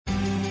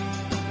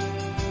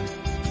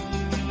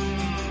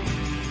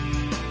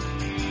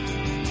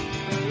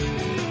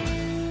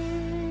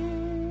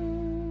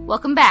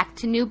Welcome back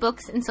to New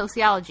Books in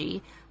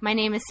Sociology. My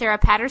name is Sarah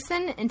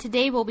Patterson, and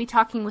today we'll be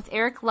talking with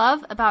Eric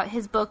Love about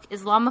his book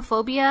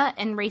Islamophobia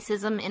and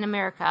Racism in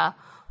America.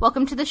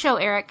 Welcome to the show,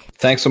 Eric.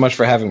 Thanks so much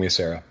for having me,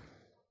 Sarah.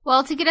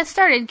 Well, to get us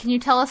started, can you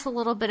tell us a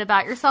little bit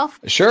about yourself?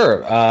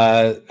 Sure.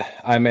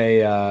 I'm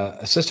a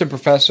assistant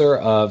professor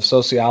of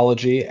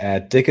sociology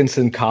at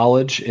Dickinson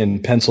College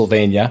in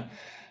Pennsylvania,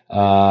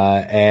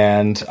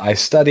 and I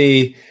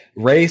study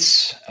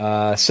race,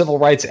 civil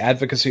rights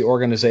advocacy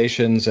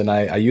organizations, and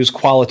I use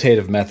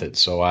qualitative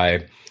methods. So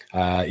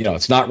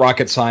it's not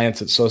rocket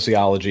science, it's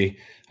sociology.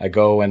 I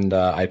go and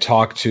I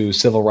talk to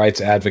civil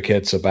rights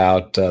advocates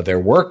about their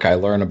work. I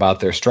learn about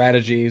their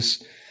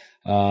strategies.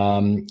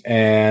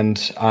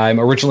 And I'm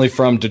originally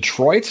from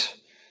Detroit.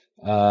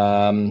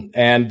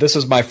 And this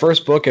is my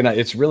first book, and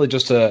it's really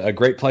just a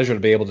great pleasure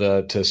to be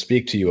able to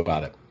speak to you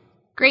about it.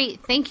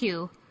 Great, thank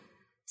you.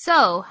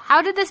 So,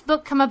 how did this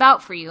book come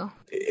about for you?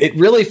 It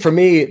really, for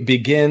me,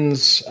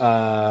 begins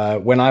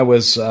when I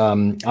was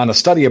on a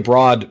study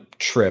abroad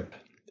trip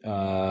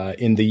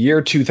in the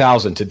year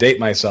 2000, to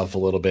date myself a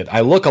little bit. I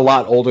look a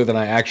lot older than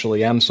I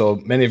actually am, so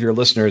many of your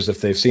listeners,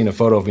 if they've seen a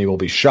photo of me, will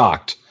be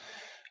shocked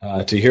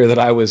to hear that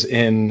I was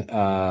in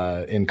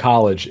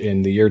college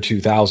in the year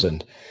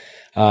 2000.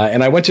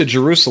 And I went to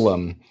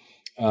Jerusalem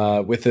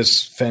with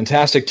this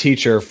fantastic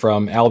teacher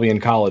from Albion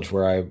College,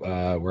 where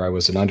I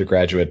was an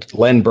undergraduate,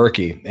 Len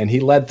Berkey, and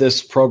he led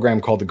this program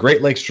called the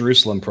Great Lakes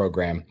Jerusalem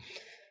Program.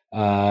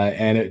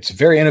 And it's a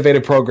very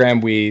innovative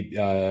program. We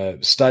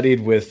studied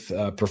with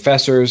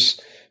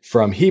professors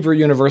from Hebrew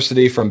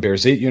University, from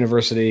Birzeit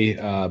University,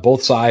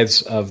 both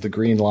sides of the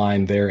Green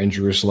Line there in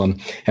Jerusalem.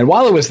 And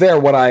while I was there,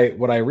 what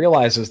I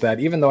realized is that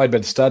even though I'd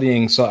been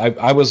studying, so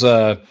I was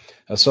a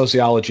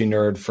sociology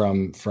nerd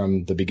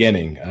from the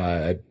beginning.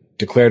 I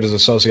declared as a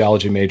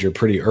sociology major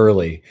pretty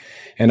early.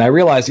 And I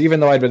realized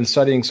even though I'd been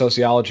studying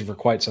sociology for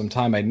quite some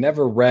time, I'd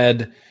never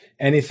read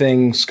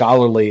anything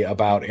scholarly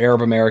about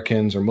Arab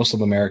Americans or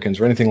Muslim Americans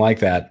or anything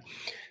like that.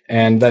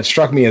 And that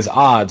struck me as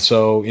odd.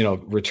 So,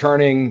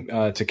 returning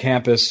to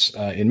campus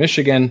in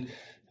Michigan,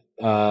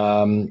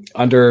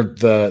 under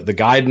the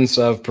guidance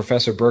of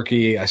Professor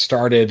Berkey, I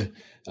started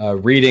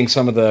reading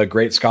some of the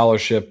great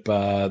scholarship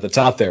that's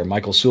out there.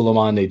 Michael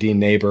Suleiman, Nadine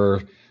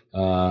Neighbor,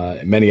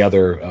 many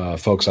other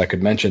folks I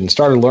could mention.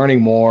 Started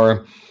learning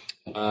more.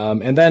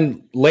 And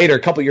then later, a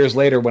couple years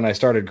later, when I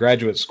started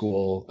graduate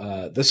school,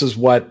 this is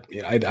what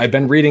I'd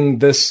been reading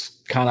this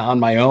kind of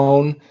on my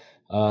own.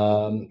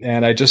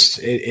 And I just,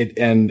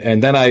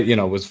 and then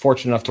I, was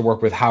fortunate enough to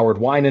work with Howard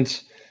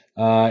Winant,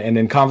 and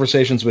in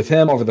conversations with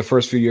him over the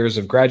first few years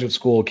of graduate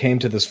school, came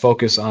to this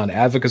focus on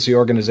advocacy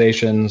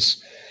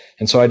organizations.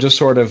 And so I just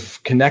sort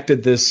of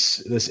connected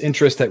this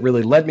interest that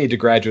really led me to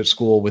graduate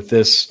school with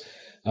this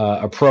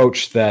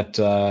approach that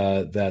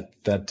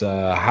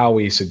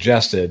Howie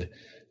suggested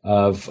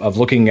of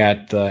looking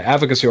at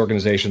advocacy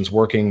organizations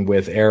working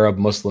with Arab,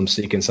 Muslim,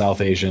 Sikh, and South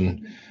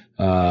Asian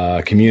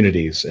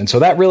communities. And so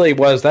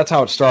that's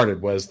how it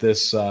started, was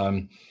this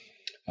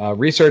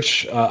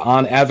research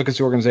on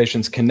advocacy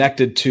organizations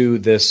connected to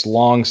this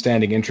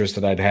long-standing interest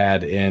that I'd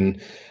had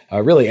in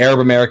really Arab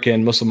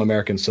American, Muslim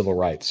American civil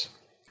rights.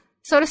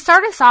 So to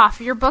start us off,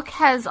 your book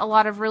has a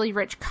lot of really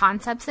rich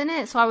concepts in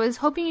it, so I was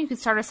hoping you could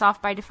start us off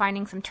by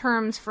defining some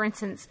terms, for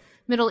instance,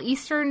 Middle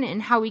Eastern,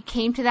 and how we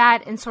came to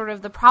that, and sort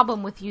of the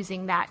problem with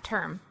using that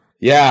term.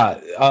 Yeah,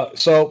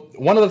 so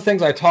one of the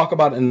things I talk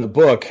about in the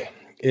book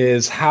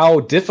is how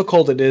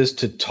difficult it is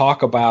to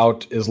talk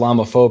about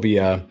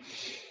Islamophobia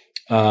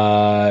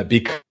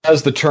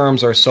because the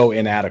terms are so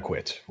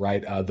inadequate,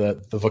 right?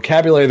 The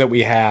vocabulary that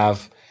we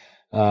have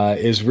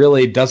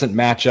doesn't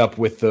match up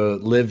with the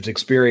lived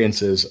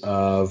experiences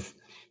of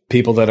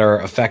people that are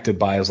affected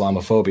by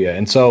Islamophobia.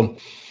 And so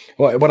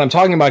what I'm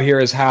talking about here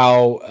is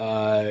how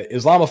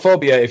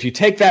Islamophobia, if you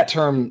take that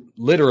term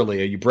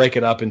literally, or you break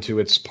it up into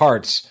its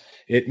parts,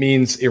 it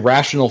means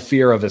irrational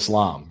fear of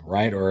Islam,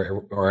 right?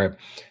 Or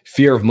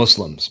fear of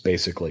Muslims,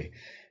 basically.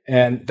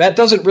 And that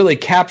doesn't really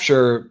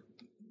capture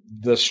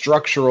the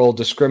structural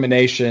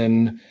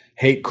discrimination,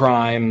 hate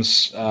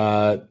crimes,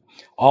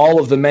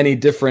 all of the many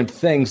different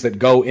things that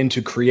go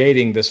into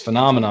creating this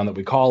phenomenon that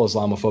we call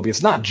Islamophobia.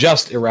 It's not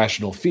just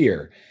irrational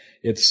fear.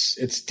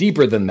 It's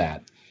deeper than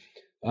that.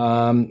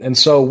 And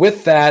so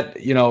with that,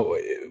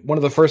 one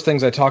of the first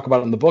things I talk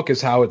about in the book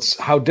is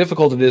how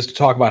difficult it is to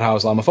talk about how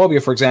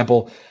Islamophobia, for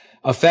example,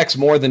 affects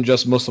more than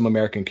just Muslim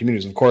American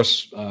communities. Of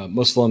course,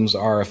 Muslims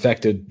are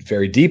affected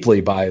very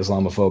deeply by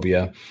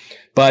Islamophobia,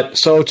 but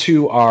so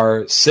too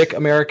are Sikh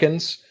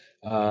Americans,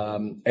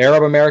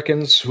 Arab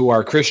Americans who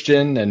are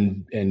Christian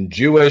and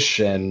Jewish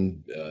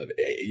and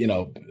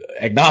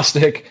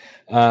agnostic.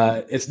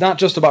 It's not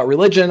just about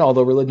religion,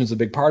 although religion is a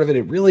big part of it.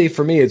 It really,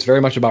 for me, it's very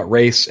much about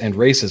race and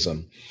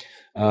racism.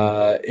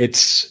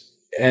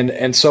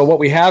 And so what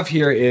we have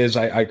here is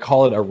I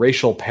call it a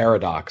racial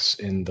paradox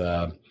in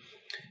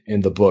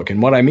the book.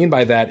 And what I mean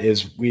by that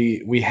is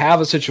we have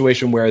a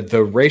situation where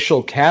the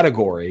racial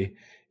category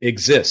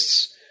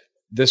exists.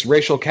 This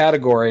racial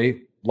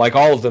category, like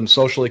all of them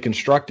socially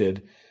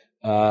constructed,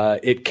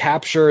 It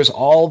captures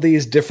all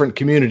these different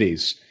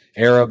communities: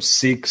 Arabs,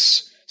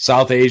 Sikhs,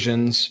 South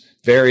Asians,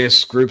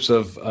 various groups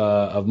of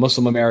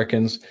Muslim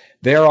Americans.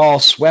 They're all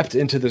swept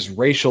into this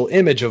racial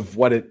image of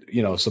what it,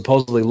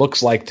 supposedly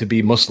looks like to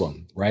be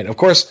Muslim, right? Of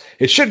course,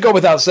 it should go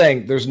without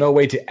saying there's no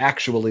way to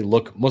actually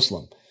look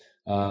Muslim.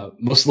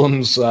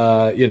 Muslims,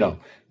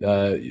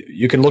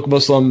 you can look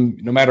Muslim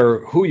no matter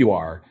who you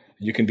are.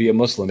 You can be a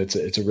Muslim.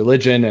 It's a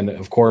religion, and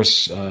of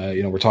course,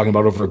 we're talking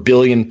about over 1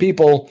 billion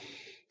people,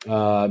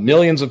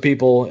 millions of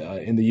people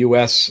in the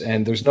U.S.,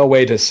 and there's no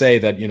way to say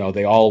that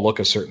they all look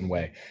a certain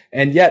way.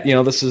 And yet,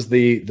 this is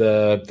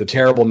the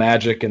terrible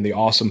magic and the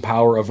awesome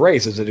power of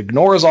race, is it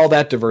ignores all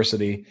that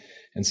diversity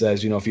and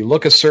says, if you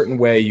look a certain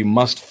way, you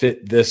must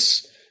fit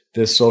this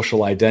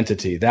social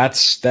identity.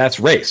 That's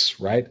race,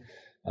 right?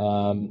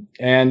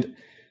 And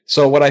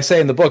so what I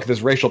say in the book,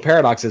 this racial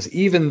paradox, is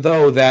even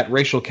though that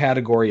racial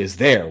category is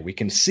there, we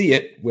can see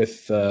it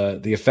with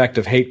the effect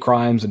of hate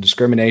crimes and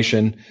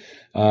discrimination.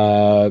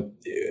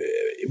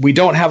 We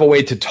don't have a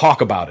way to talk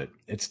about it.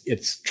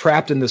 It's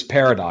trapped in this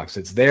paradox.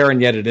 It's there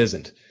and yet it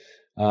isn't.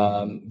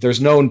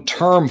 There's no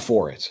term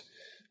for it.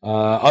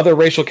 Other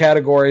racial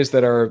categories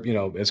that are,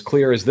 as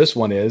clear as this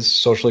one is,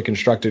 socially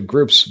constructed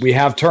groups, we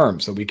have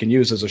terms that we can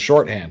use as a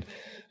shorthand.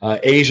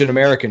 Asian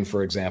American,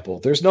 for example.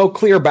 There's no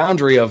clear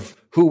boundary of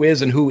who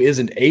is and who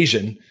isn't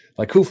Asian,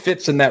 like who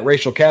fits in that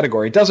racial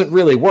category. It doesn't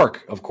really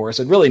work, of course,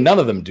 and really none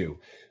of them do.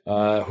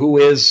 Who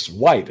is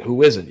white,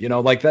 who isn't,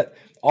 like that.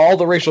 All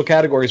the racial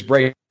categories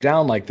break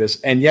down like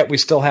this, and yet we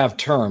still have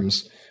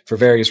terms for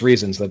various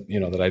reasons that,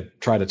 that I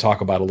try to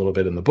talk about a little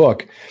bit in the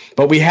book.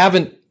 But we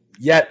haven't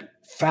yet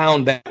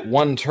found that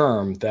one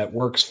term that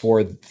works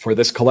for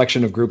this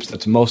collection of groups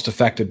that's most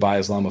affected by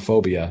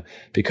Islamophobia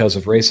because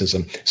of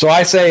racism. So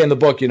I say in the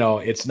book,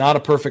 it's not a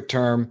perfect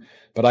term,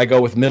 but I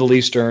go with Middle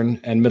Eastern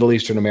and Middle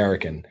Eastern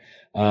American.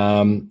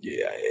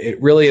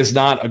 It really is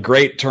not a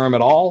great term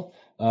at all,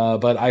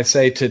 but I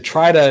say to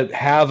try to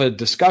have a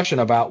discussion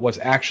about what's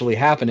actually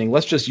happening,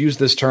 let's just use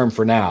this term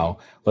for now.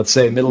 Let's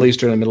say Middle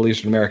Eastern and Middle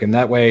Eastern American.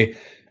 That way,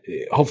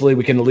 hopefully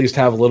we can at least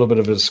have a little bit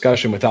of a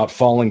discussion without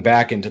falling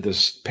back into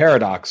this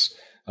paradox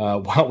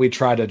while we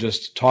try to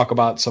just talk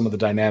about some of the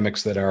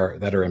dynamics that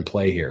are in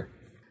play here.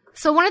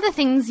 So one of the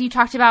things you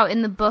talked about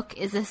in the book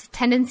is this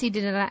tendency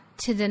to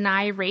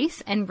deny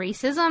race and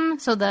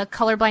racism, so the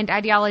colorblind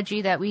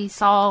ideology that we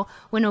saw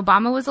when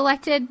Obama was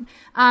elected.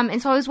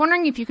 And so I was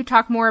wondering if you could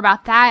talk more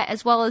about that,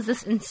 as well as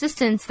this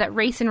insistence that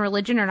race and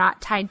religion are not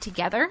tied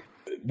together.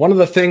 One of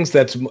the things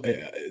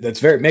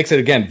makes it,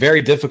 again,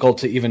 very difficult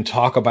to even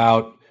talk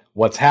about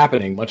what's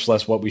happening, much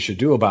less what we should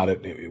do about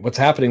it. What's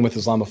happening with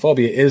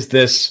Islamophobia is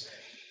this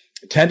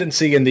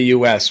tendency in the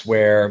U.S.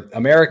 where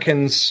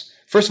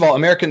First of all,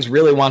 Americans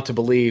really want to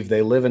believe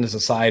they live in a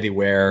society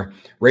where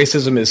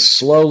racism is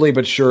slowly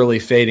but surely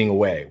fading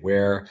away,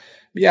 where,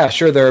 yeah,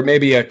 sure, there are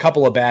maybe a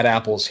couple of bad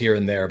apples here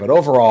and there, but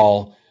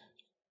overall,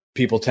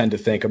 people tend to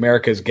think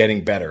America is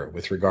getting better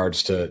with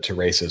regards to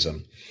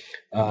racism.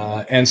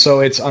 And so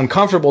it's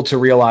uncomfortable to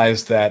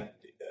realize that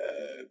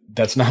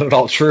that's not at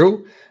all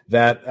true,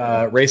 that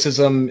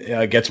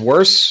racism gets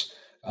worse.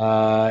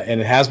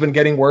 And it has been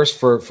getting worse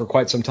for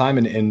quite some time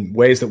in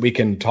ways that we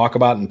can talk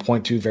about and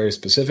point to very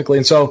specifically.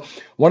 And so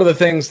one of the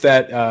things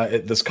that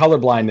this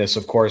colorblindness,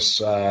 of course,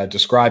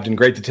 described in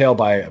great detail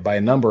by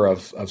a number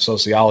of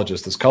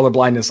sociologists, this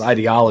colorblindness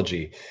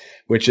ideology,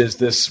 which is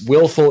this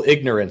willful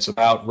ignorance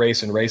about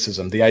race and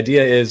racism. The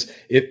idea is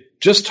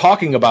just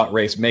talking about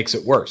race makes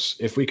it worse.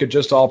 If we could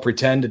just all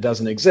pretend it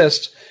doesn't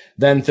exist,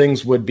 then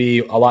things would be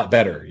a lot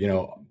better,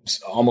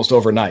 almost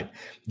overnight.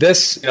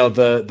 This,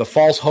 the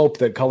false hope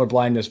that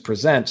colorblindness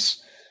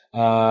presents,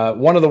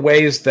 one of the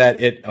ways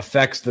that it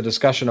affects the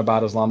discussion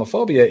about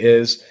Islamophobia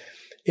is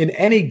in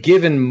any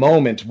given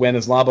moment when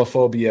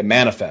Islamophobia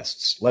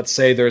manifests. Let's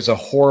say there's a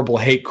horrible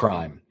hate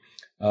crime.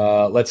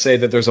 Let's say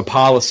that there's a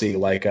policy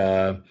like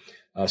a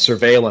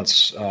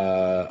surveillance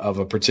of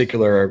a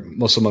particular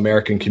Muslim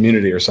American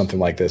community or something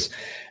like this.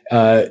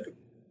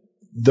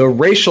 The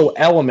racial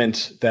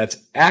element that's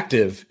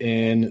active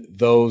in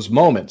those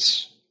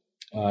moments,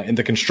 in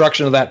the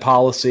construction of that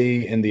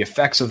policy, in the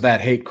effects of that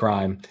hate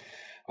crime,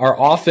 are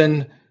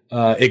often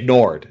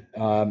ignored.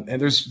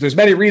 And there's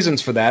many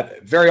reasons for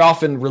that. Very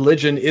often,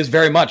 religion is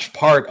very much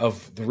part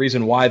of the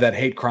reason why that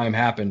hate crime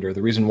happened, or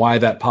the reason why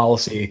that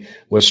policy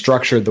was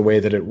structured the way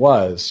that it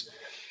was.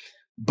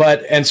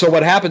 And so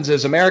what happens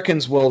is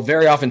Americans will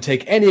very often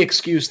take any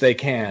excuse they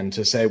can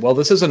to say, well,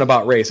 this isn't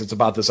about race, it's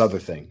about this other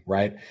thing,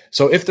 right?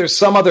 So if there's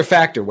some other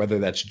factor, whether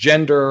that's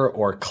gender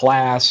or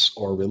class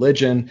or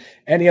religion,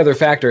 any other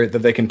factor that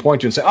they can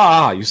point to and say,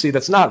 you see,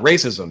 that's not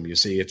racism. You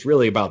see, it's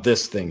really about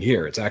this thing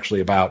here. It's actually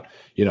about,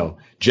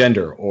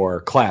 gender or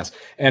class.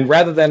 And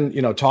rather than,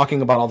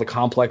 talking about all the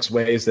complex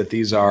ways that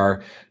these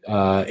are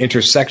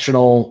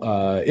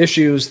intersectional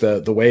issues,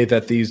 the way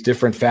that these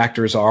different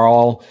factors are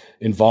all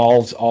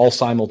involved all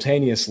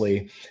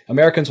simultaneously,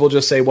 Americans will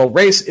just say, well,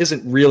 race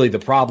isn't really the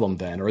problem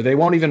then, or they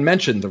won't even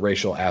mention the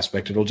racial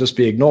aspect. It'll just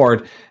be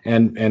ignored.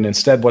 And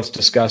instead what's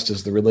discussed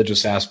is the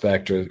religious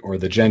aspect or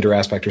the gender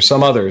aspect or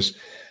some others.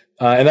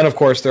 And then, of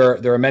course,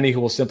 there are many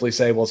who will simply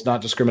say, well, it's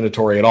not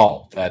discriminatory at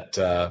all, that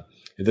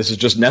this is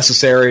just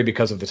necessary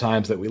because of the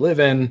times that we live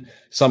in,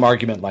 some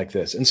argument like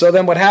this. And so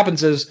then what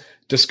happens is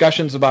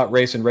discussions about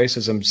race and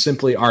racism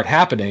simply aren't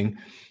happening,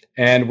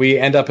 and we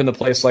end up in the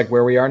place like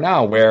where we are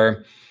now,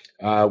 where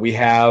we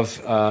have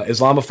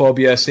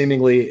Islamophobia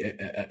seemingly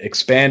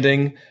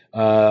expanding,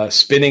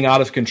 spinning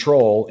out of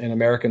control in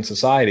American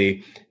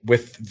society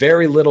with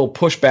very little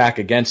pushback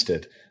against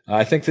it.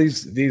 I think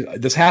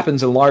this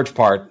happens in large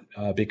part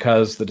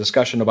because the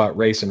discussion about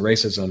race and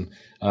racism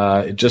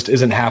it just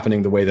isn't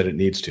happening the way that it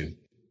needs to.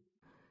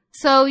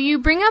 So you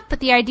bring up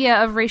the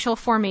idea of racial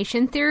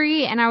formation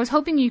theory, and I was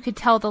hoping you could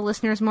tell the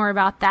listeners more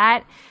about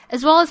that,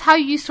 as well as how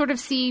you sort of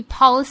see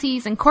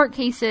policies and court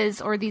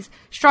cases or these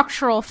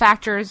structural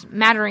factors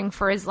mattering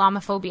for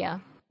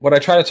Islamophobia. What I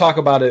try to talk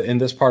about in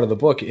this part of the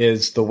book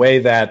is the way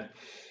that,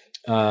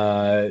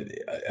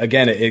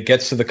 again, it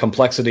gets to the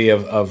complexity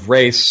of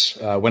race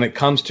when it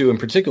comes to, in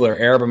particular,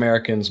 Arab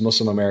Americans,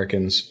 Muslim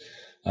Americans,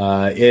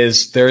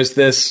 there's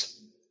this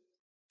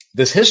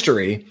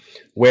history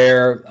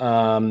where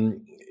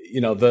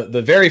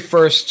the very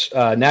first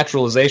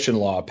naturalization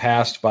law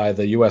passed by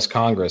the U.S.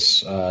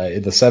 Congress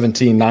in the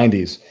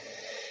 1790s,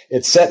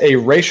 it set a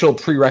racial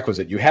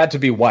prerequisite. You had to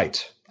be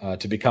white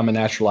to become a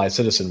naturalized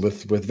citizen,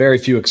 with very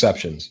few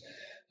exceptions.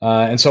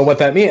 And so what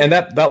that means, and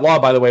that law,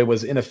 by the way,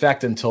 was in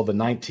effect until the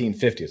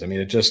 1950s. I mean,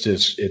 it just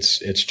is,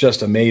 it's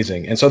just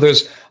amazing. And so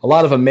there's a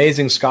lot of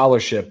amazing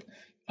scholarship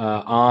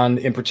on,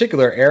 in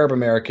particular, Arab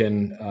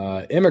American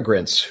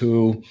immigrants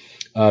who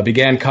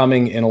began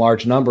coming in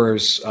large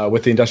numbers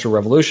with the Industrial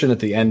Revolution at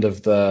the end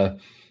of the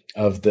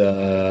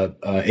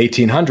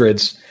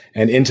 1800s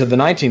and into the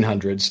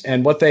 1900s.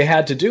 And what they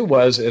had to do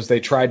was, as they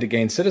tried to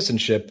gain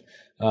citizenship,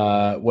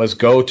 was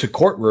go to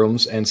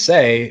courtrooms and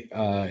say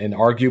and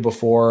argue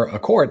before a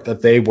court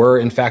that they were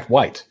in fact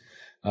white.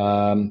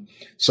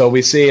 So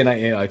we see, and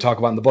I talk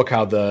about in the book,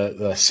 how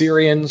the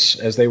Syrians,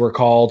 as they were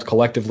called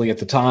collectively at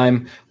the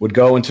time, would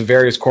go into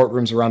various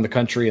courtrooms around the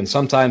country, and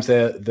sometimes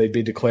they'd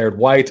be declared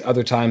white,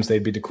 other times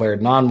they'd be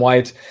declared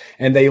non-white,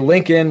 and they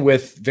link in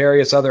with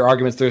various other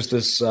arguments. There's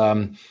this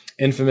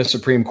infamous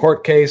Supreme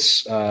Court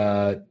case,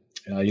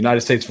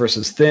 United States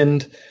versus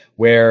Thind,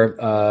 where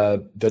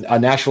a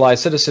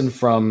naturalized citizen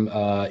from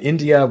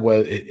India,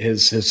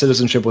 his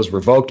citizenship was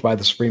revoked by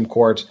the Supreme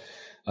Court.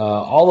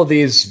 All of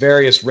these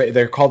various,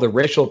 they're called the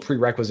racial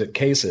prerequisite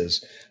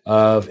cases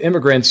of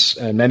immigrants,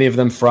 and many of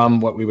them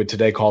from what we would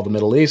today call the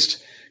Middle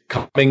East,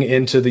 coming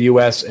into the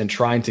U.S. and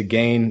trying to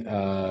gain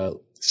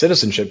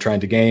citizenship,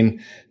 trying to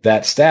gain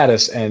that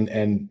status,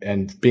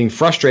 and being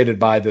frustrated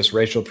by this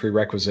racial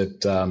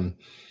prerequisite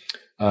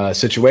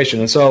situation.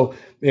 And so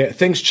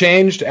things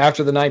changed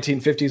after the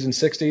 1950s and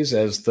 60s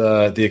as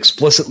the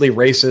explicitly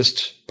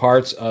racist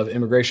parts of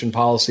immigration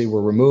policy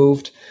were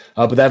removed.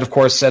 But that, of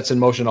course, sets in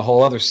motion a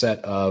whole other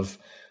set of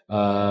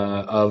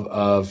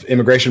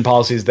immigration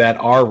policies that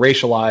are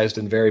racialized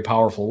in very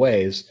powerful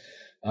ways.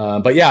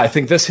 But yeah, I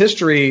think this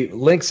history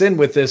links in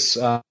with this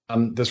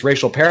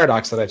racial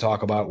paradox that I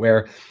talk about,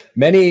 where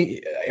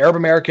many Arab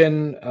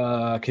American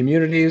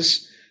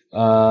communities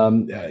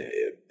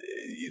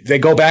they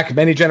go back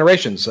many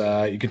generations.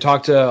 You can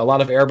talk to a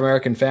lot of Arab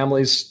American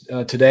families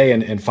today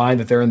and find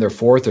that they're in their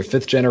fourth or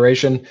fifth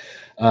generation.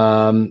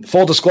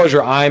 Full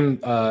disclosure,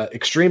 I'm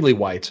extremely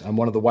white. I'm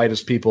one of the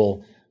whitest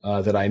people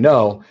that I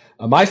know.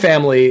 My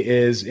family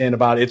is in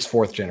about its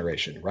fourth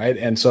generation, right?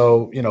 And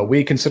so,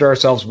 we consider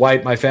ourselves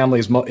white. My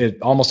family is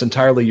almost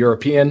entirely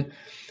European.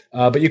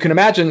 But you can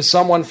imagine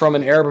someone from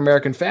an Arab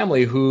American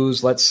family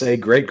whose, let's say,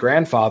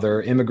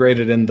 great-grandfather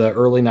immigrated in the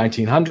early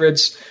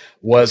 1900s,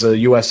 was a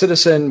U.S.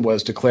 citizen,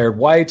 was declared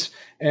white.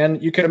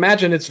 And you can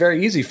imagine it's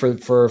very easy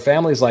for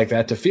families like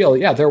that to feel,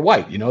 yeah, they're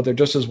white. They're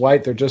just as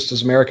white. They're just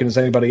as American as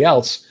anybody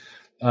else.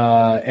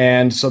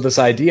 And so this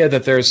idea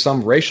that there's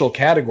some racial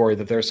category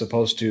that they're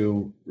supposed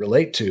to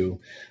relate to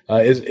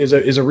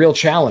is a real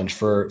challenge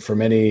for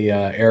many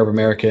Arab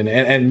American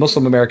and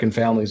Muslim American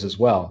families as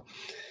well.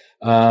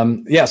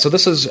 So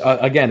this is,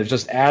 again, it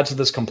just adds to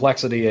this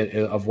complexity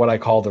of what I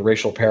call the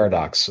racial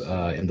paradox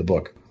in the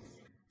book.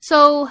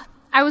 So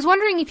I was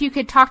wondering if you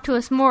could talk to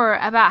us more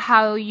about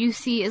how you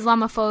see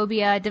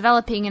Islamophobia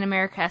developing in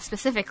America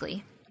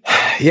specifically.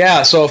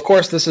 Yeah, so of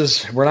course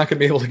we're not going to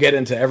be able to get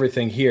into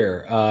everything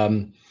here.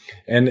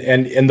 And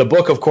in the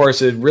book, of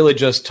course, it really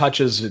just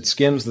it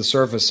skims the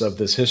surface of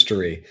this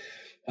history.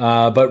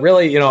 But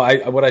really,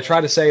 what I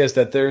try to say is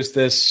that there's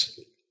this,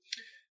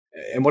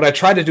 and what I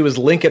try to do is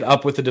link it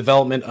up with the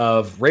development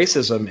of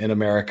racism in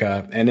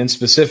America, and in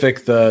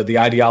specific, the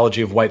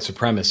ideology of white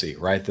supremacy,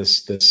 right?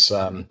 This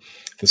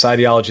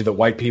ideology that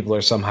white people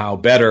are somehow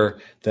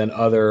better than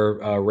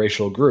other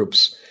racial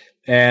groups.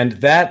 And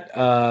that,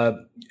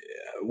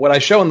 what I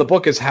show in the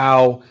book is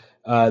how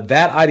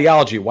that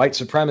ideology, white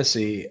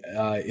supremacy,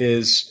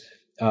 is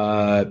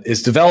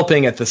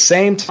developing at the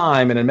same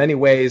time, and in many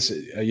ways,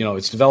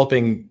 it's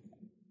developing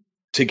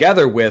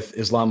together with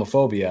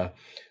Islamophobia.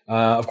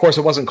 Of course,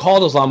 it wasn't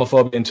called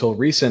Islamophobia until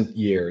recent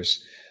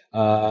years,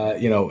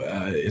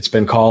 It's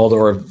been called,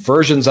 or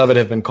versions of it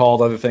have been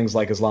called other things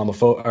like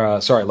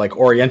like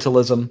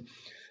Orientalism.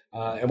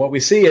 And what we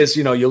see is,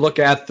 you look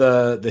at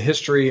the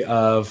history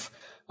of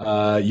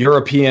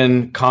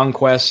European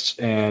conquest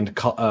and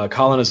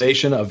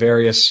colonization of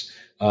various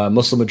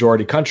Muslim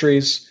majority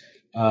countries,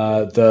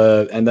 and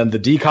then the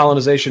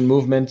decolonization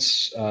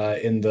movements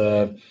in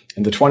the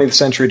 20th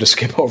century, to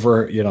skip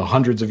over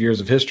hundreds of years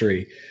of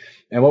history.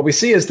 And what we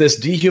see is this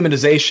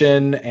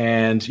dehumanization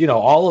and,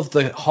 all of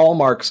the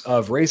hallmarks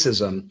of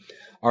racism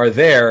are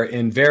there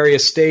in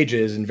various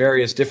stages, in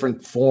various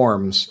different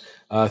forms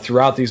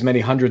throughout these many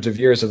hundreds of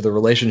years of the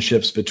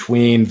relationships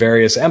between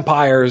various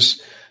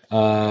empires,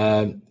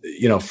 from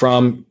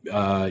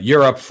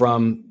Europe,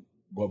 from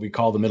what we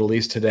call the Middle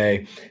East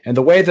today. And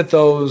the way that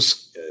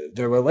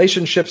the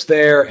relationships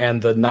there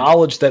and the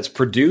knowledge that's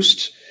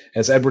produced,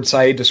 as Edward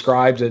Said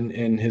described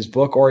in his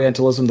book,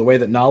 Orientalism, the way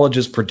that knowledge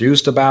is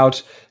produced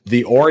about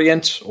the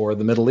Orient or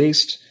the Middle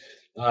East,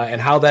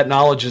 and how that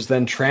knowledge is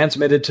then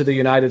transmitted to the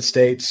United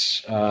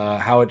States,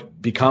 how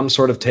it becomes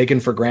sort of taken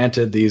for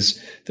granted,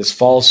 this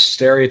false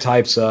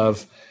stereotypes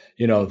of,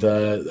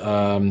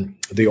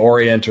 the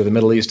Orient or the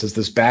Middle East as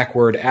this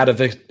backward,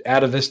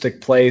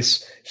 atavistic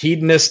place,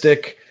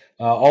 hedonistic,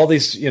 all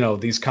these,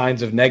 these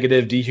kinds of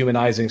negative,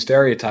 dehumanizing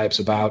stereotypes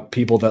about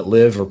people that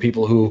live or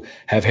people who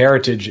have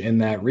heritage in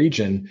that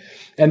region.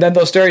 And then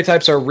those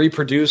stereotypes are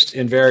reproduced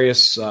in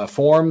various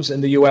forms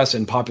in the U.S.,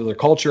 in popular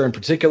culture in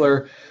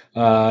particular.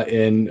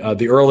 In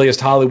the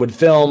earliest Hollywood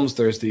films,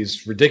 there's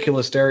these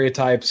ridiculous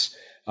stereotypes.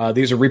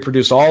 These are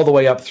reproduced all the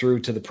way up through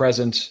to the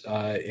present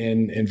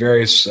in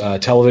various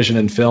television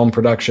and film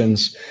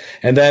productions.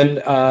 And then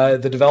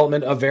the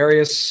development of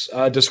various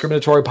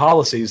discriminatory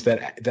policies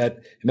that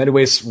in many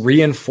ways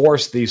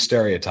reinforce these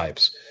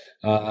stereotypes.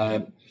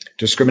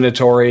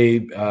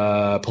 Discriminatory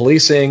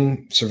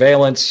policing,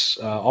 surveillance,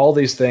 all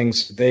these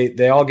things,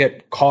 they all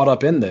get caught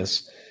up in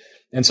this.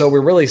 And so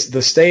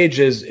the stage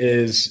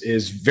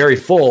is very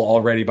full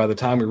already by the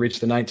time we reach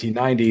the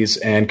 1990s,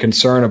 and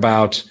concern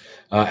about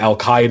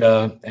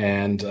Al-Qaeda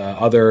and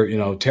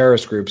other,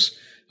 terrorist groups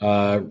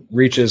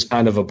reaches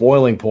kind of a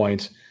boiling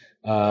point.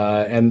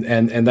 And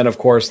then, of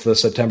course, the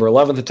September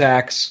 11th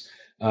attacks,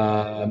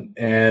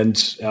 and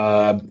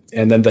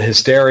then the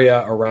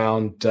hysteria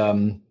around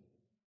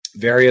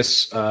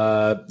various,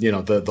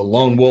 the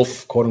lone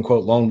wolf, quote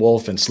unquote, lone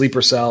wolf, and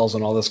sleeper cells,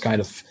 and all this kind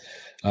of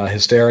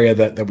hysteria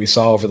that we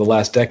saw over the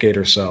last decade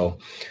or so.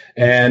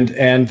 And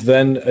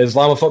then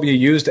Islamophobia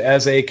used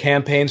as a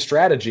campaign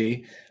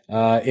strategy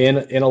in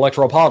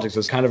electoral politics.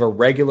 It's kind of a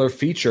regular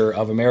feature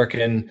of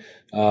American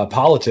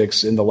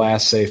politics in the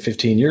last, say,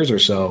 15 years or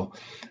so.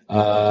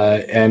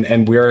 And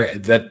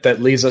that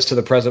leads us to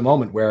the present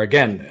moment, where,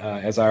 again,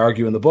 as I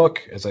argue in the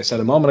book, as I said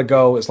a moment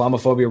ago,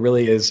 Islamophobia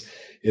really is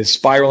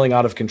spiraling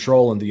out of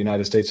control in the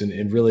United States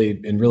in really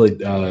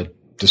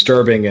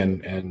disturbing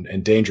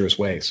and dangerous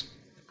ways.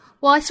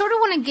 Well, I sort of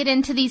want to get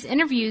into these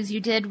interviews you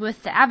did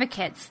with the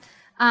advocates.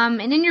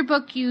 And in your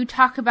book, you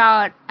talk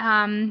about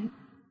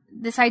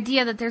this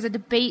idea that there's a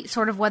debate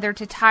sort of whether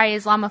to tie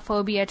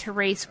Islamophobia to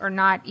race or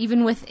not,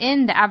 even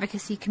within the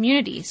advocacy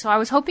community. So I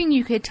was hoping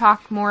you could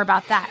talk more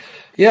about that.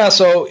 Yeah,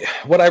 so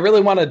what I really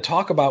wanted to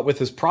talk about with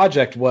this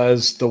project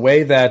was the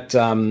way that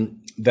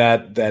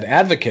that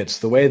advocates,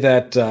 the way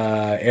that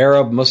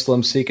Arab,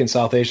 Muslim, Sikh, and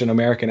South Asian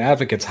American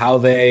advocates, how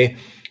they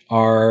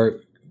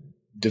are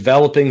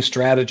developing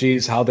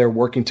strategies, how they're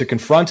working to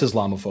confront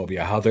Islamophobia,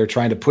 how they're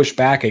trying to push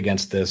back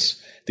against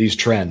these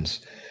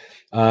trends.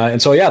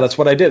 And so, that's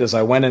what I did, is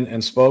I went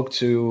and spoke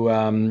to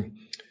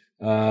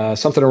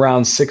something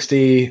around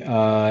 60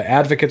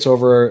 advocates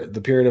over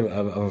the period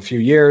of a few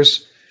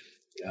years,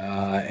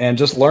 and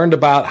just learned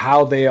about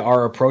how they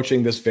are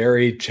approaching this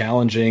very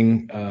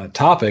challenging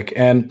topic.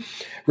 And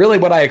really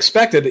what I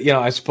expected,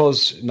 I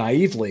suppose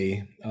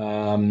naively,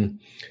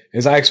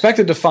 is I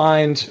expected to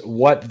find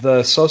what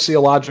the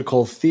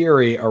sociological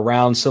theory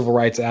around civil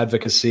rights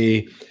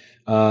advocacy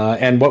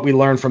and what we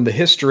learned from the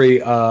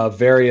history of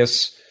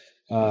various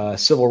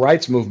civil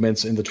rights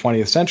movements in the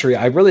 20th century.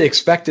 I really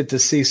expected to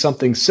see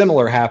something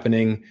similar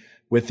happening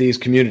with these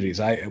communities.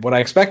 What I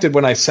expected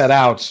when I set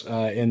out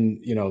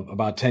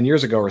about 10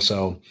 years ago or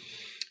so,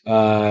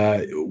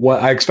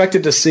 what I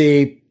expected to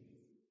see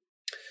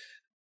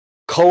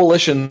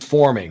coalitions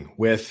forming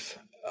with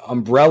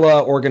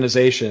umbrella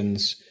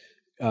organizations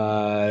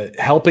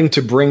helping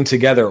to bring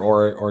together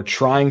or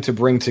trying to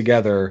bring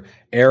together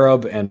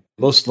Arab and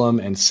Muslim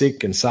and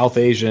Sikh and South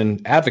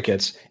Asian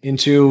advocates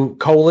into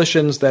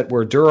coalitions that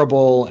were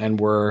durable and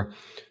were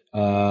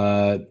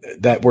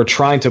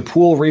trying to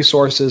pool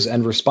resources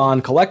and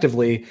respond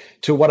collectively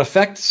to what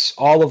affects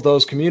all of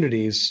those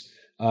communities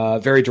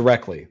very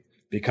directly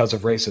because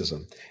of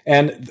racism.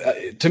 And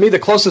to me, the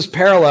closest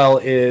parallel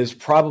is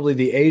probably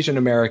the Asian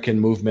American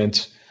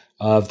movement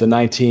of the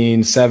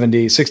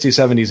 1970s, 60s,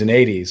 70s, and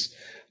 80s,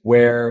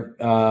 where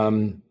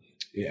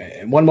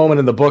one moment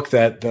in the book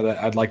that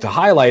I'd like to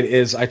highlight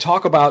is I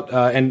talk about,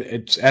 and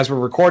as we're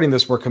recording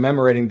this, we're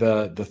commemorating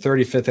the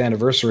 35th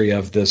anniversary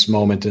of this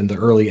moment in the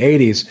early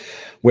 80s,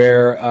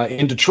 where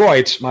in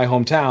Detroit, my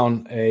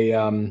hometown,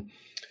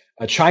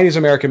 a Chinese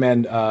American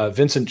man,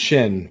 Vincent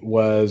Chin,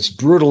 was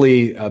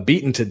brutally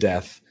beaten to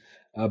death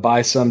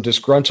by some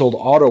disgruntled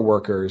auto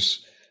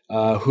workers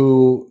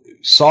who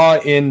saw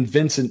in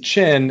Vincent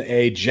Chin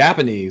a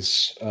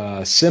Japanese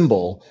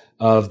symbol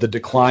of the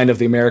decline of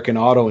the American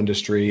auto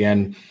industry.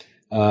 And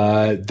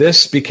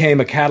this became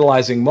a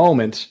catalyzing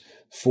moment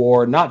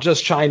for not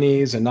just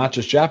Chinese and not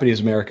just Japanese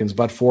Americans,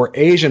 but for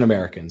Asian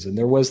Americans. And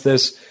there was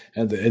this,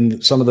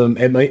 and some of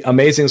the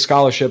amazing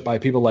scholarship by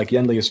people like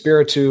Yenli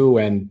Espiritu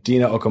and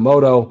Dina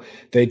Okamoto,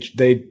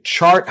 they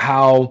chart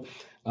how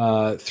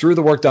through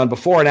the work done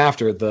before and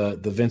after the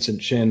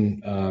Vincent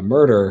Chin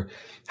murder,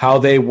 how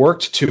they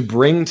worked to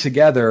bring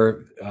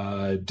together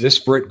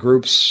disparate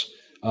groups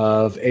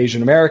of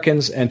Asian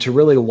Americans and to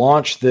really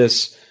launch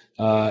this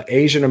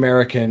Asian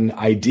American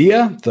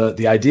idea,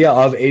 the idea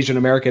of Asian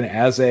American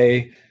as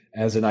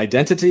an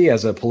identity,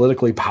 as a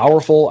politically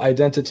powerful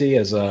identity,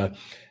 as a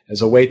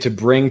way to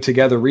bring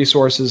together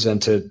resources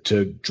and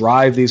to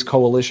drive these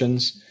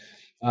coalitions.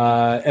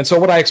 And so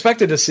what I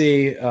expected to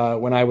see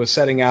when I was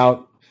setting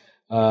out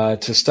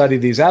to study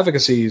these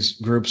advocacy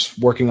groups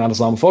working on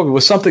Islamophobia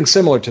was something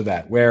similar to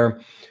that, where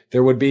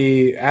there would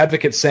be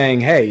advocates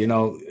saying, hey,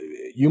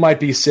 you might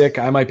be Sikh,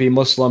 I might be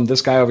Muslim,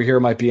 this guy over here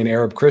might be an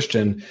Arab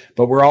Christian,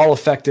 but we're all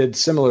affected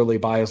similarly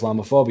by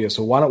Islamophobia.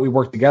 So why don't we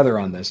work together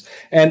on this?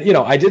 And,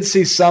 I did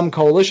see some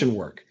coalition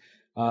work,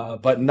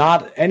 but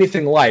not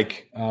anything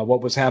like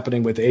what was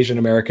happening with Asian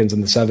Americans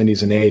in the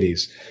 70s and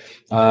 80s.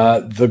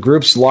 The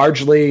groups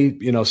largely,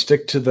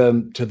 stick to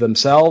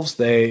themselves.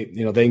 They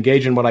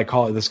engage in what I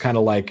call this kind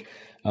of like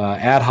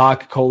ad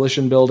hoc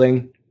coalition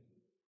building,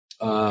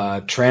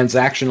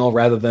 transactional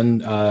rather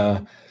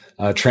than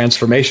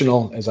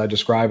transformational, as I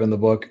describe in the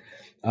book.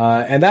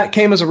 And that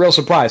came as a real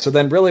surprise. So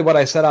then really what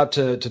I set out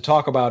to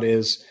talk about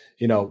is,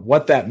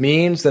 what that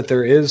means that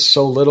there is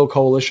so little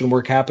coalition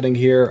work happening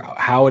here,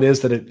 how it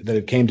is that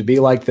it came to be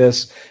like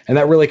this. And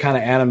that really kind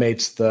of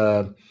animates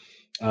the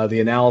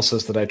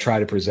analysis that I try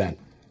to present.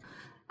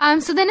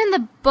 So then in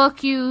the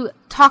book, you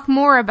talk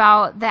more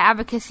about the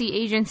advocacy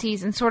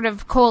agencies and sort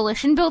of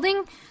coalition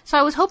building. So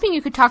I was hoping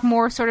you could talk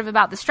more sort of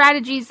about the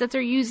strategies that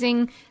they're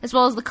using, as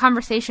well as the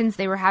conversations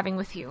they were having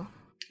with you.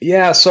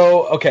 Yeah.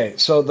 So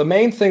the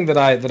main thing that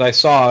I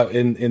saw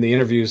in the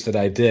interviews that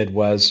I did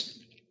was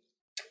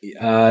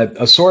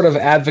a sort of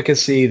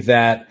advocacy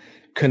that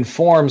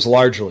conforms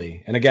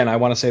largely. And again, I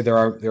want to say there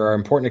are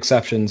important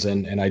exceptions,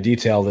 and I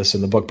detail this in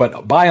the book.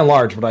 But by and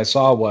large, what I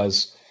saw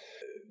was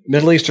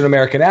Middle Eastern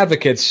American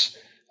advocates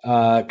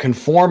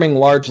conforming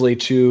largely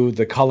to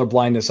the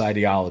colorblindness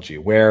ideology,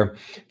 where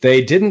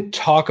they didn't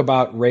talk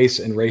about race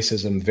and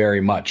racism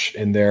very much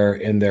in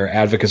their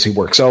advocacy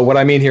work. So what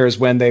I mean here is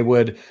when they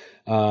would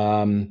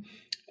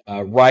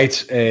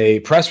write a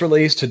press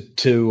release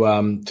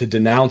to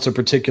denounce a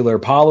particular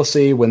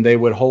policy, when they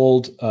would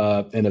hold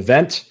an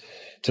event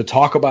to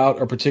talk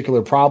about a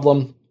particular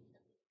problem,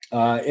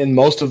 in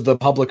most of the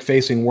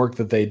public-facing work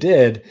that they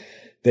did,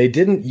 they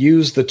didn't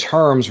use the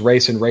terms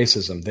race and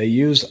racism. They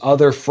used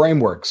other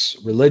frameworks,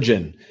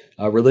 religion,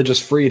 religious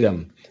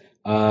freedom.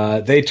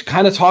 They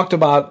kind of talked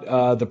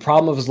about the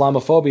problem of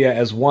Islamophobia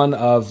as one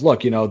of,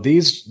 look,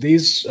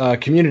 these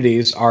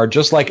communities are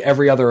just like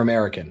every other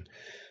American.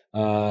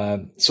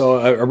 So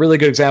a really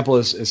good example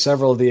is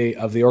several of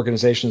the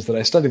organizations that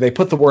I study. They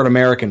put the word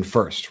American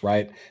first,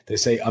 right? They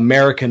say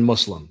American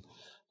Muslim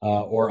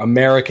or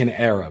American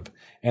Arab.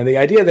 And the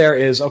idea there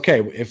is, okay,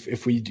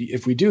 if we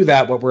do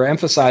that, what we're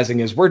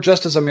emphasizing is we're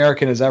just as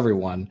American as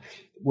everyone.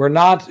 We're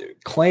not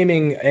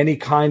claiming any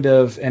kind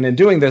of, and in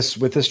doing this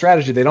with this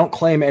strategy, they don't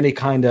claim any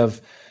kind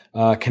of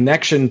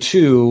connection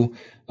to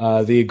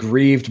the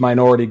aggrieved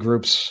minority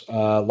groups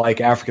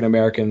like African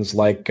Americans,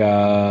 like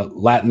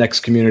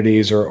Latinx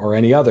communities, or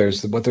any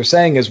others. What they're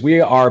saying is we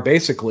are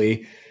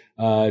basically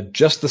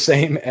just the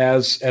same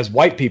as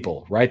white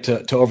people, right?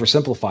 To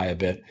oversimplify a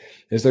bit,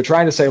 is they're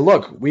trying to say,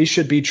 look, we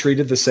should be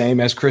treated the same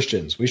as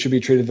Christians. We should be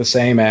treated the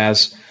same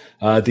as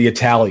the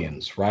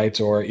Italians,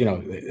 right? Or,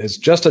 it's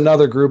just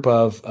another group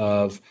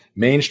of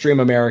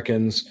mainstream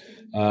Americans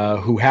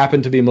who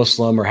happen to be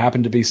Muslim or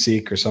happen to be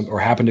Sikh or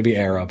happen to be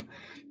Arab.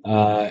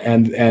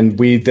 And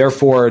we,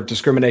 therefore,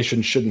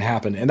 discrimination shouldn't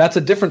happen. And that's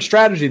a different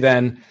strategy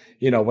than,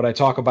 what I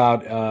talk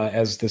about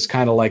as this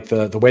kind of like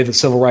the way that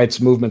civil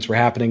rights movements were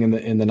happening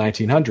in the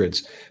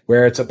 1900s,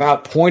 where it's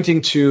about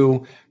pointing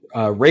to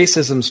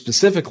racism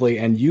specifically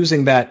and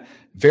using that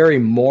very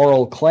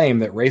moral claim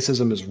that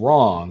racism is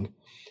wrong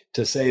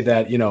to say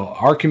that,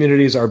 our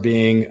communities are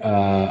being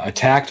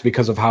attacked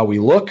because of how we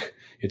look.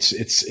 It's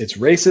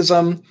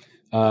racism.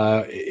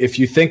 If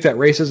you think that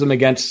racism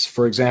against,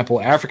 for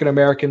example, African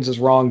Americans is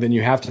wrong, then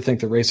you have to think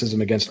that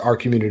racism against our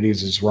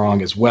communities is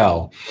wrong as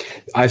well.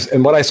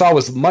 And what I saw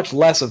was much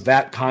less of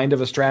that kind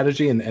of a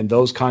strategy and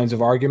those kinds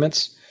of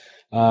arguments.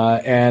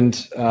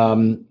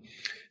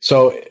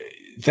 So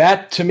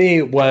that to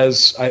me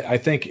was, I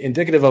think,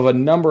 indicative of a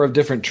number of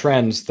different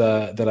trends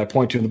that I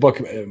point to in the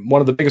book.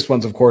 One of the biggest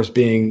ones, of course,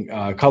 being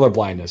color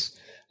blindness.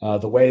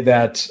 The way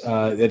that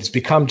it's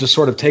become just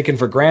sort of taken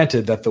for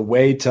granted that the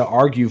way to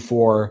argue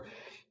for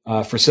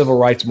civil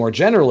rights more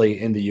generally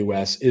in the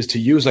U.S. is to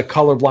use a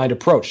colorblind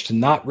approach, to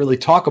not really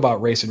talk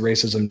about race and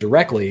racism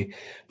directly,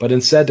 but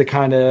instead to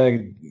kind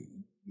of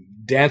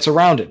dance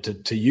around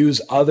it, to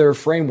use other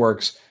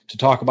frameworks to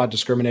talk about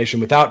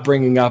discrimination without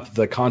bringing up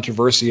the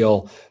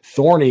controversial,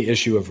 thorny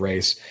issue of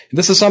race. And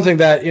this is something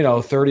that,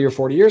 30 or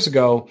 40 years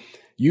ago,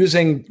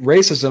 using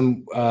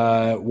racism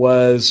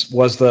was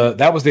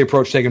the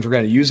approach taken for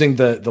granted. Using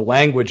the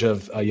language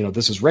of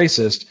this is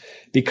racist,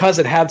 because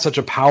it had such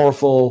a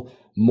powerful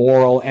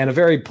moral and a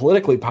very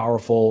politically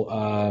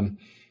powerful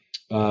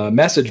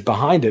message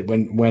behind it.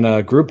 When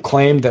a group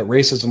claimed that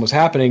racism was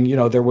happening,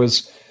 there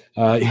was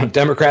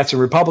Democrats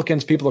and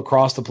Republicans, people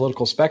across the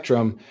political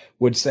spectrum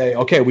would say,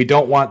 okay, we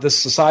don't want this,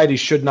 society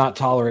should not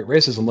tolerate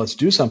racism. Let's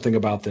do something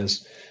about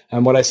this.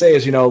 And what I say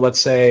is, let's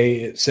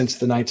say since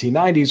the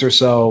 1990s or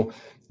so,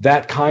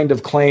 that kind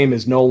of claim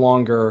is no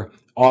longer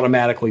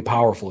automatically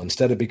powerful.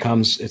 Instead,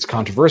 it's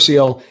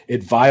controversial.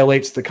 It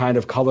violates the kind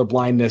of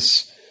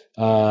colorblindness.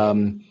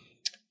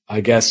 I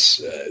guess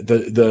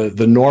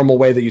the normal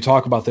way that you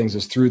talk about things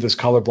is through this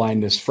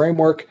colorblindness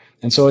framework.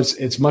 And so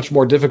it's much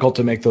more difficult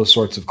to make those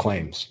sorts of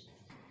claims.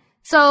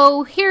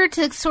 So here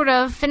to sort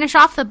of finish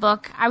off the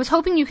book, I was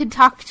hoping you could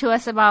talk to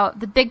us about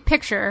the big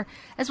picture,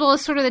 as well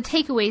as sort of the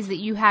takeaways that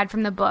you had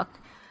from the book.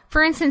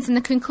 For instance, in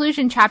the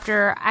conclusion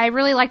chapter, I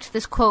really liked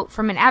this quote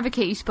from an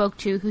advocate you spoke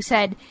to who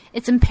said,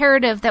 "It's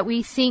imperative that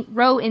we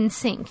row in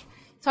sync."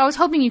 So I was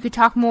hoping you could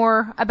talk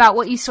more about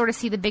what you sort of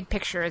see the big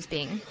picture as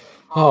being.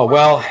 Oh,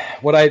 well,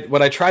 what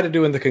I try to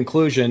do in the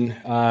conclusion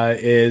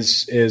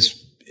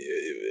is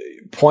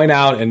point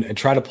out and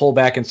try to pull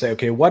back and say,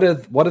 okay, what are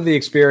the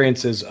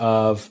experiences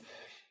of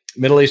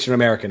Middle Eastern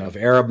American, of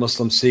Arab,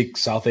 Muslim, Sikh,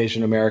 South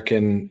Asian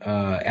American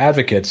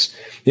advocates?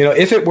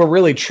 If it were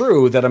really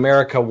true that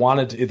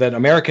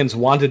Americans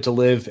wanted to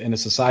live in a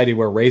society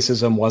where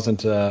racism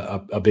wasn't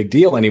a big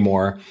deal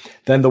anymore,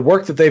 then the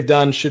work that they've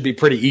done should be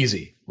pretty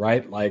easy,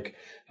 right? Like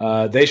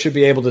they should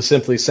be able to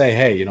simply say,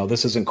 hey,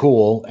 this isn't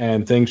cool,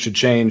 and things should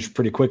change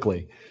pretty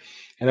quickly.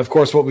 And of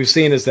course, what we've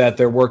seen is that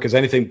their work is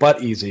anything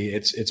but easy.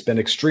 It's been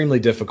extremely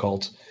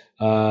difficult,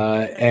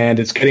 and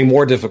it's getting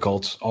more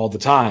difficult all the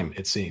time,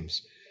 it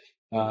seems.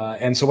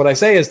 And so what I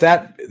say is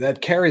that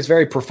carries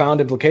very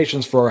profound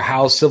implications for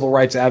how civil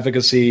rights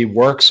advocacy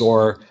works,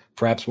 or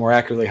perhaps more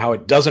accurately, how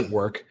it doesn't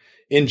work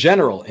in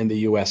general in the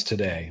U.S.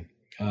 today.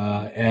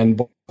 And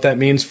what that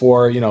means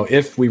for,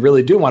 if we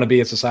really do want to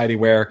be a society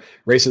where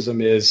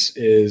racism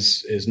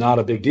is not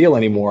a big deal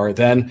anymore,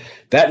 then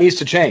that needs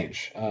to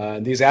change.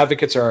 These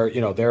advocates are,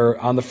 they're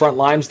on the front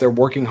lines. They're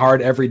working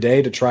hard every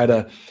day to try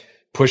to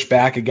push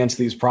back against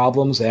these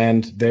problems.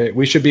 And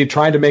we should be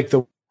trying to make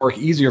the work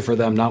easier for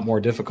them, not more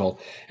difficult.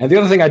 And the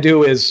other thing I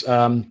do is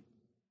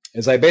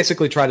I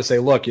basically try to say,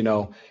 look,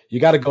 you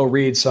got to go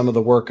read some of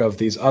the work of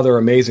these other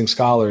amazing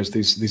scholars,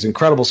 these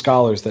incredible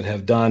scholars that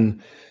have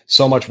done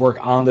so much work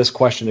on this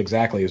question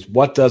exactly, is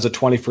what does a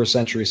 21st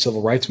century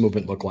civil rights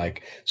movement look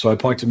like? So I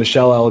point to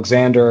Michelle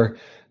Alexander,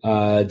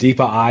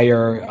 Deepa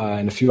Iyer,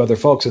 and a few other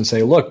folks and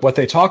say, look, what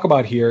they talk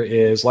about here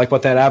is like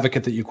what that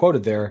advocate that you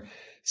quoted there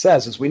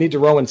says, is we need to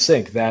row in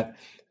sync, that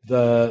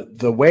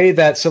the way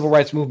that civil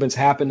rights movements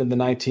happened in the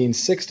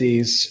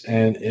 1960s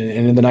and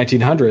in the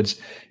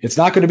 1900s, it's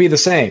not going to be the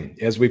same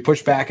as we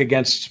push back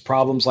against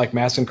problems like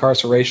mass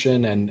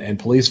incarceration and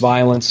police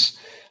violence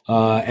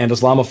and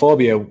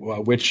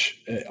Islamophobia,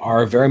 which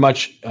are very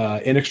much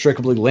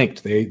inextricably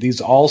linked.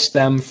 These all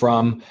stem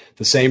from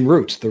the same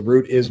root. The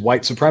root is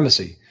white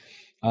supremacy.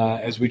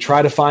 As we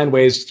try to find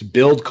ways to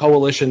build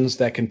coalitions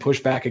that can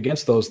push back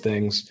against those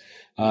things,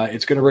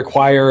 it's going to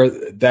require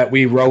that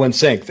we row in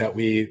sync, that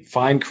we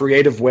find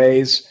creative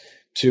ways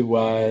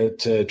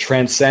to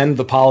transcend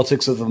the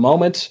politics of the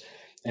moment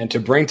and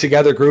to bring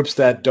together groups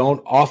that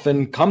don't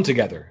often come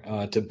together,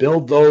 to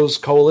build those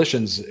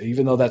coalitions,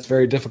 even though that's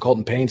very difficult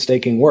and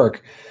painstaking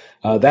work.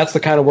 That's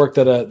the kind of work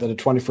that a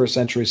 21st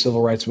century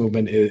civil rights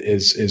movement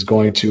is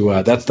going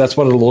to. That's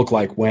what it'll look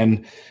like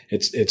when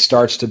it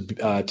starts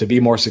to be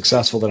more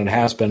successful than it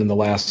has been in the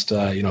last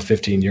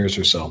 15 years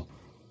or so.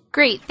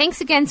 Great.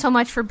 Thanks again so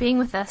much for being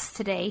with us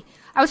today.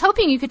 I was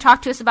hoping you could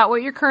talk to us about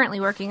what you're currently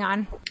working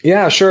on.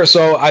 Yeah, sure.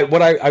 So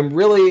I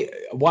really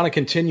want to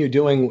continue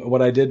doing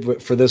what I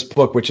did for this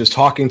book, which is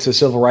talking to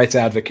civil rights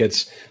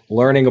advocates,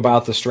 learning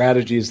about the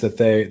strategies that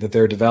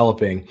they're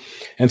developing.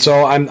 And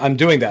so I'm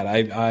doing that.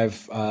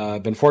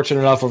 I've been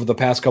fortunate enough over the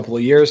past couple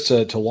of years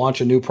to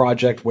launch a new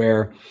project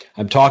where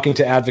I'm talking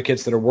to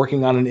advocates that are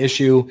working on an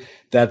issue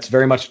that's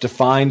very much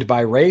defined by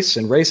race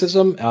and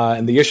racism,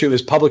 and the issue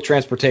is public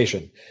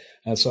transportation.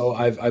 And so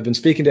I've been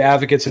speaking to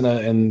advocates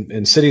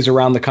in cities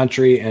around the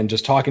country and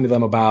just talking to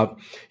them about,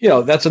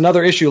 that's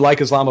another issue like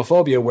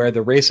Islamophobia, where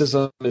the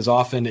racism is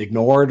often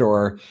ignored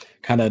or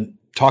kind of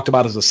talked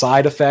about as a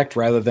side effect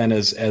rather than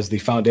as the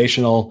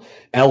foundational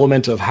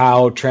element of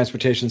how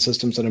transportation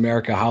systems in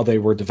America, how they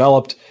were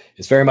developed.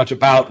 It's very much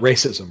about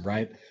racism,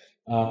 right?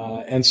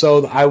 And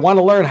so I want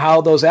to learn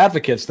how those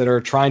advocates that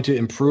are trying to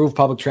improve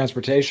public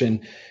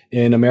transportation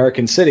in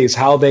American cities,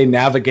 how they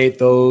navigate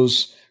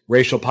those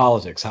racial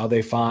politics, how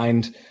they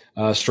find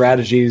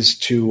strategies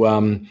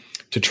to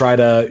try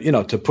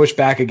to, to push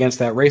back against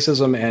that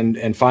racism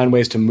and find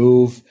ways to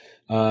move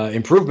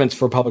improvements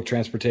for public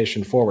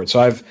transportation forward. So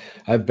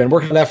I've been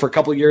working on that for a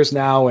couple of years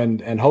now,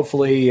 and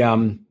hopefully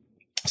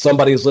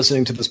somebody is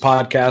listening to this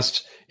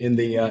podcast in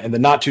the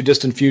not too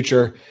distant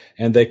future,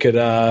 and they could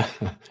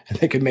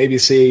maybe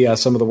see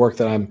some of the work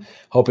that I'm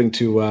hoping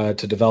to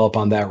develop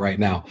on that right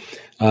now.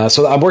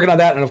 So I'm working on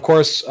that, and of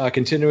course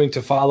continuing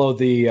to follow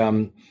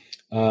the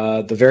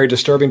very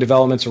disturbing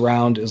developments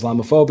around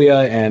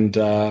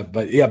Islamophobia,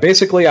 but yeah,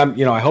 basically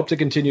I hope to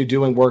continue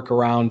doing work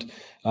around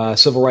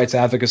civil rights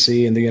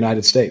advocacy in the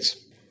United States.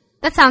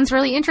 That sounds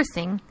really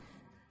interesting.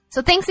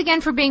 So thanks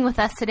again for being with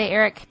us today,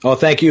 Eric. Oh,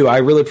 thank you. I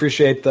really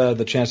appreciate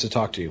the chance to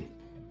talk to you.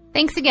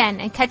 Thanks again,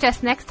 and catch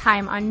us next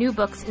time on New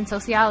Books in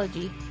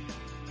Sociology.